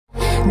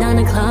9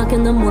 o'clock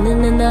in the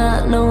morning and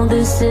I know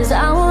this is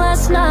our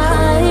last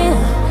night.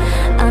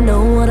 I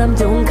know what I'm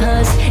doing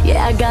cause,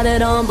 yeah, I got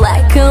it on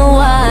black and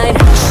white.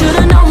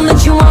 Should've known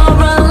that you are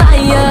a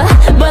liar,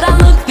 but I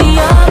look the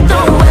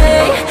other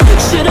way.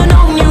 Should've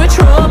known you're a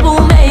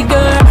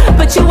troublemaker,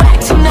 but you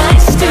act too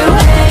nice to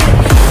hate.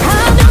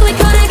 I knew we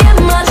couldn't get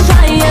much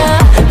higher,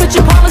 but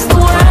you promised the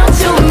world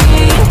to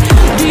me.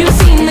 Do you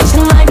see that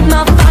you light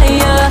my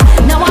fire?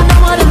 Now I know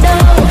what to do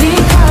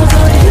because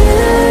of you.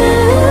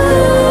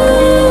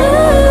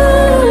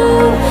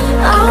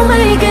 I'll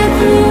make it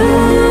through.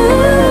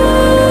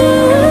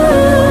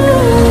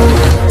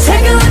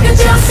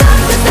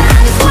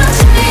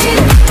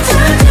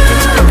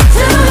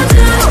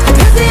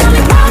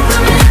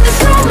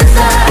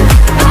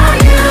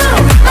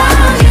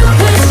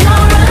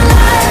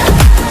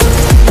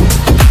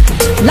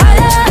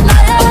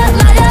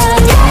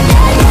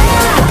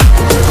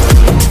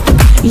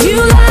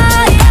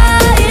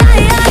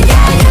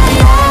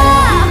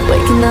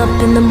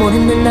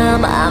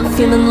 I'm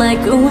feeling like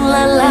ooh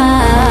la la.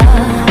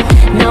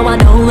 Now I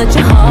know that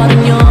your heart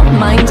and your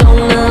mind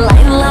don't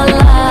lie la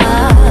la.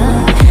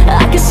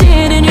 I can see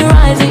it in your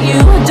eyes that you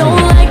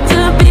don't lie.